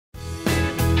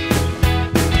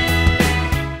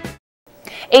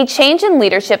A change in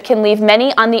leadership can leave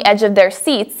many on the edge of their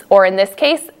seats, or in this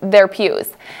case, their pews.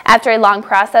 After a long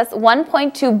process,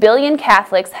 1.2 billion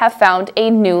Catholics have found a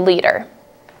new leader.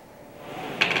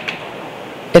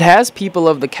 It has people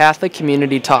of the Catholic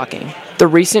community talking. The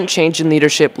recent change in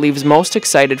leadership leaves most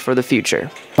excited for the future.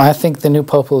 I think the new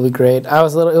Pope will be great. It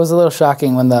was a little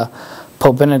shocking when the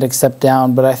Pope Benedict stepped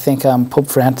down, but I think Pope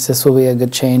Francis will be a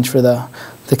good change for the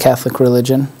Catholic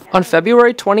religion. On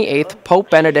February 28th, Pope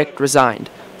Benedict resigned.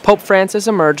 Pope Francis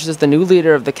emerged as the new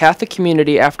leader of the Catholic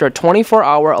community after a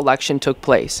 24-hour election took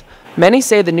place. Many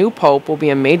say the new Pope will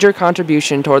be a major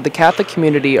contribution toward the Catholic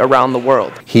community around the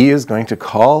world. He is going to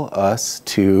call us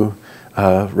to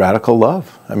radical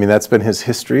love. I mean, that's been his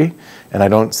history, and I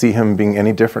don't see him being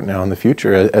any different now in the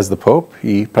future. As the Pope,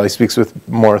 he probably speaks with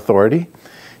more authority,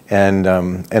 and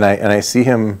I see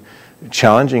him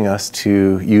challenging us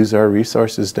to use our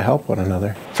resources to help one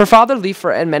another. For Father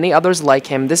Leifer and many others like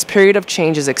him, this period of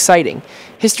change is exciting.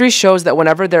 History shows that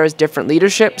whenever there is different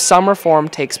leadership, some reform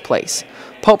takes place.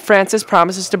 Pope Francis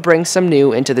promises to bring some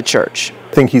new into the Church.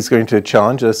 I think he's going to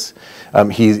challenge us.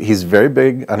 He's very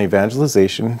big on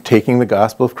evangelization, taking the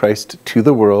gospel of Christ to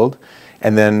the world,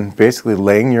 and then basically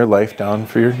laying your life down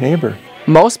for your neighbor.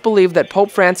 Most believe that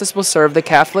Pope Francis will serve the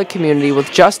Catholic community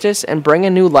with justice and bring a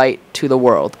new light to the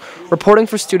world. Reporting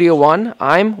for Studio One,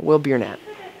 I'm Will Biernat.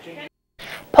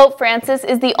 Pope Francis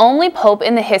is the only pope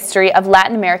in the history of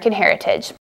Latin American heritage.